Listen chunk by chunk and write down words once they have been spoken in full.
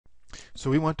So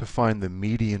we want to find the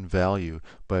median value,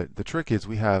 but the trick is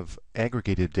we have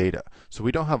aggregated data. So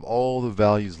we don't have all the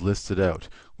values listed out.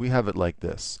 We have it like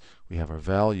this. We have our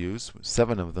values,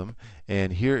 7 of them,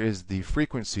 and here is the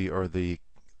frequency or the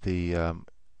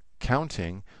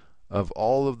counting of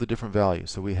all of the different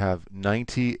values. So we have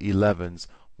 90 11s,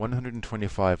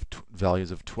 125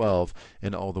 values of 12,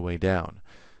 and all the way down.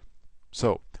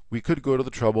 So we could go to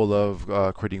the trouble of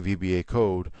creating VBA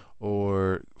code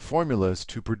or formulas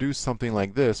to produce something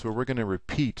like this, where we're going to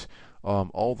repeat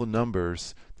all the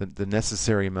numbers the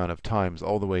necessary amount of times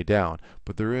all the way down.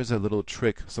 But there is a little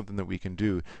trick, something that we can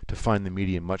do to find the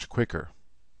median much quicker.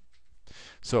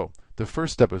 So the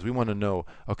first step is we want to know,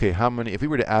 okay, how many, if we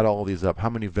were to add all these up,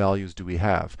 how many values do we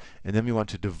have? And then we want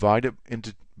to divide it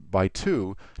by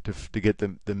 2 to get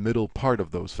the middle part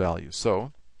of those values.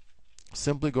 So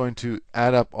simply going to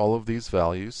add up all of these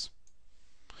values.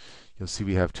 You'll see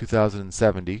we have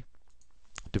 2070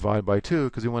 divided by 2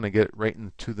 because we want to get it right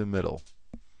into the middle.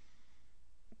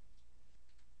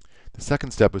 The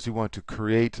second step is we want to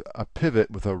create a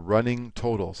pivot with a running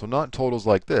total. So not totals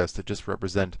like this that just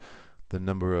represent the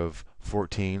number of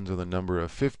 14s or the number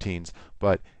of 15s,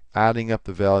 but adding up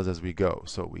the values as we go.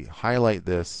 So we highlight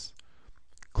this,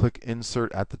 click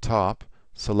Insert at the top,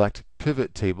 select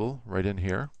Pivot Table right in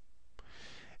here.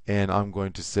 And I'm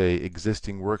going to say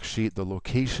existing worksheet. The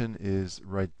location is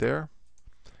right there.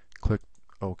 Click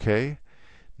OK.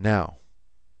 Now,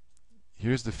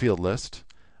 here's the field list.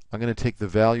 I'm going to take the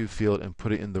value field and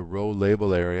put it in the row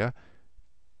label area.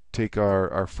 Take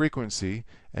our frequency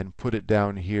and put it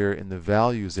down here in the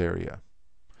values area.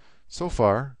 So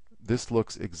far, this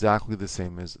looks exactly the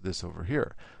same as this over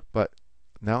here. But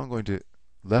now I'm going to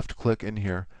left click in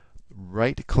here,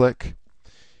 right click,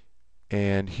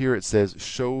 and here it says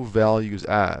show values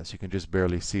as. You can just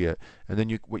barely see it. And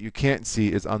then what you can't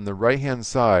see is on the right hand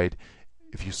side,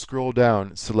 if you scroll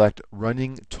down, select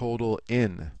running total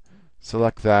in.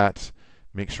 Select that,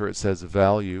 make sure it says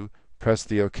value, press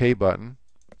the OK button,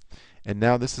 and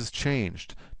now this has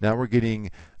changed. Now we're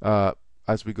getting,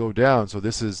 as we go down, so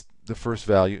this is the first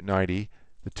value, 90.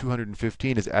 The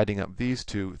 215 is adding up these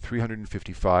two.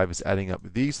 355 is adding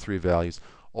up these three values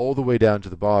all the way down to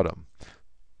the bottom.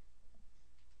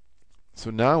 So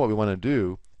now what we want to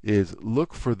do is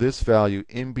look for this value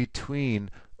in between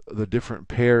the different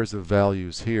pairs of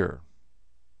values here.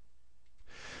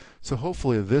 So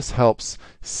hopefully this helps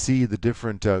see the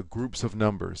different groups of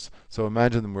numbers. So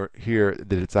imagine we're here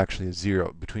that it's actually a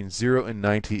 0. Between 0 and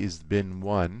 90 is bin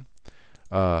 1.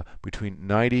 Between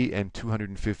 90 and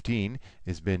 215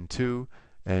 is bin 2.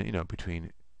 And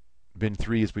between bin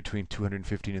 3 is between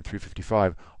 215 and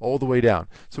 355, all the way down.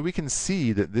 So we can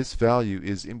see that this value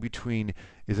is in between,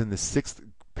 is in the 6th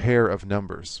pair of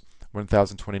numbers,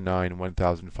 1029 and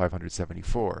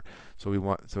 1574.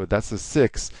 So that's the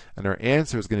 6, and our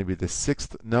answer is going to be the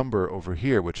 6th number over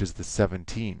here, which is the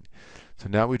 17. So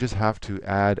now we just have to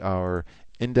add our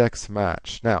index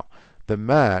match. Now, the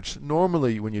match,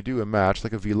 normally when you do a match,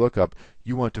 like a VLOOKUP,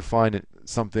 you want to find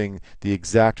something, the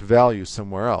exact value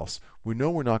somewhere else. We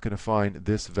know we're not going to find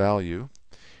this value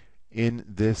in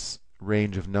this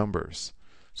range of numbers.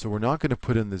 So we're not going to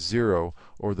put in the 0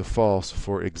 or the false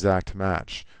for exact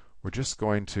match. We're just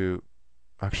going to,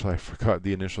 actually I forgot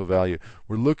the initial value.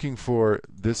 We're looking for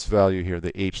this value here,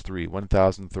 the H3,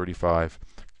 1035,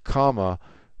 comma,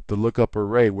 the lookup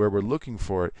array where we're looking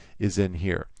for it is in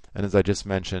here. And as I just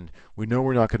mentioned, we know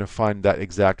we're not going to find that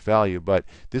exact value, but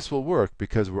this will work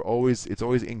because it's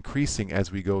always increasing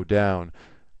as we go down.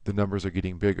 The numbers are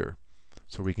getting bigger.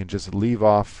 So we can just leave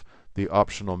off the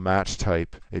optional match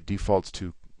type. It defaults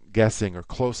to guessing or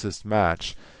closest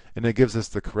match, and it gives us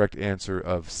the correct answer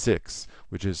of 6,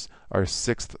 which is our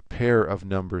 6th pair of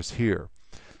numbers here.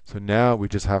 So now we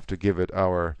just have to give it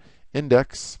our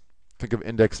index. Think of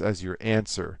index as your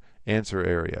answer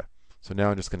area. So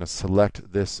now I'm just going to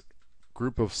select this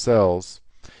group of cells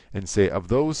and say, of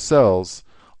those cells,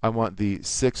 I want the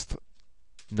 6th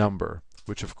number,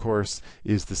 which of course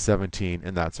is the 17,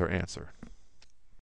 and that's our answer.